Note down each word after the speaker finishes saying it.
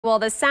Well,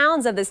 the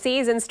sounds of the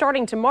season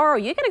starting tomorrow,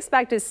 you can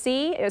expect to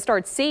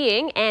start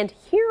seeing and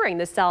hearing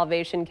the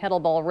Salvation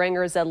Kettlebell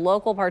ringers at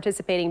local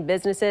participating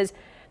businesses.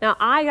 Now,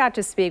 I got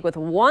to speak with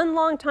one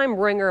longtime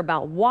ringer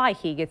about why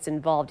he gets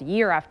involved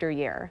year after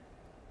year.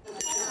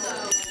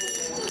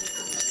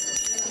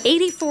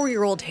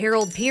 84-year-old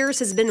Harold Pierce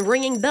has been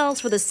ringing bells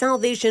for the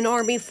Salvation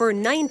Army for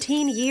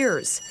 19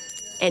 years,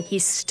 and he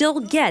still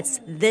gets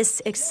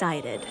this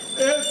excited.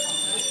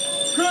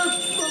 It's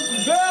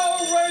Christmas bell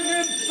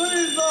ringing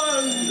season!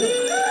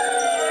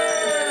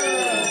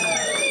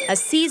 A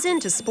season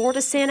to sport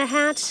a Santa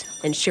hat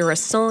and share a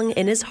song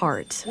in his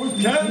heart.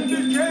 With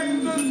candy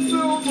canes and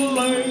silver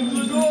lanes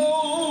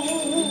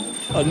ago.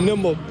 A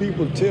number of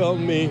people tell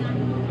me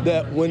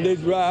that when they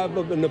drive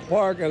up in the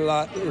parking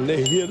lot and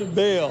they hear the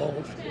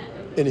bells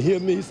and hear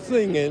me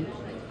singing,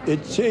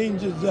 it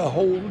changes the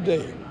whole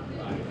day.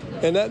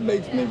 And that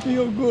makes me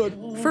feel good.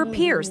 For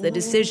Pierce, the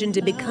decision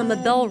to become a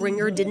bell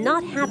ringer did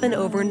not happen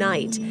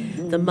overnight.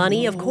 The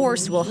money, of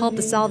course, will help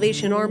the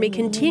Salvation Army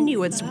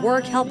continue its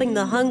work helping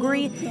the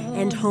hungry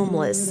and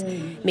homeless.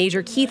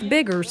 Major Keith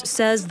Biggers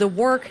says the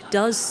work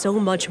does so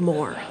much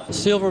more.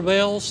 Silver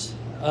Bells,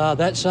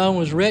 that song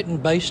was written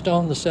based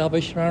on the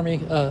Salvation Army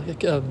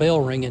bell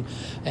ringing.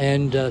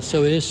 And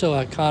so it is so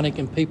iconic,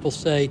 and people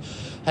say,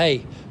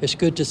 hey, it's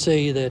good to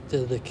see that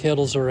the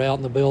kettles are out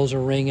and the bells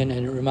are ringing,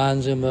 and it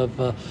reminds them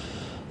of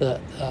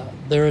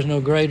there is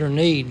no greater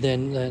need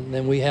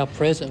than we have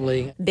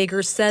presently.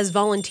 Biggers says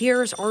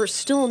volunteers are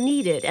still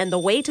needed, and the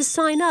way to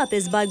sign up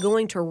is by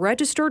going to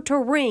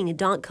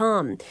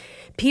registertoring.com.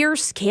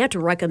 Pierce can't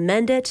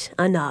recommend it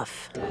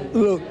enough.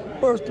 Look,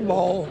 first of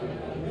all,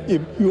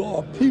 if you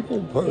are a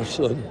people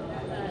person,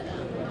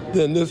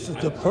 then this is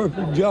the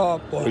perfect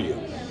job for you,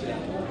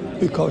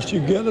 because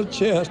you get a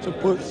chance to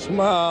put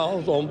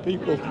smiles on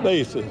people's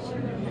faces.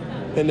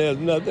 And there's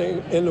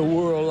nothing in the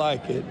world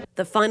like it.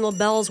 The final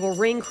bells will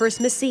ring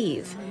Christmas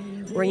Eve,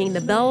 ringing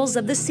the bells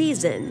of the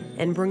season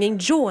and bringing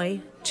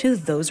joy to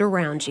those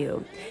around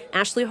you.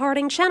 Ashley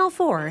Harding, Channel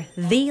 4,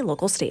 the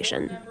local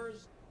station.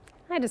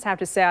 I just have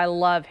to say I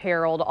love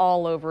Harold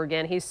all over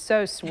again. He's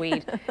so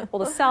sweet.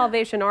 Well, the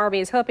Salvation Army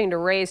is hoping to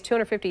raise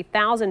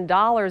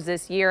 $250,000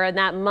 this year, and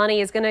that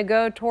money is going to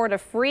go toward a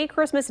free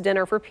Christmas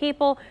dinner for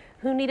people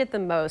who need it the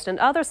most and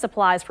other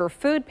supplies for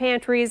food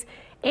pantries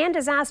and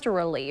disaster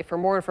relief. For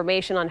more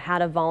information on how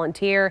to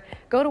volunteer,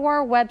 go to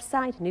our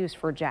website,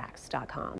 news4jax.com.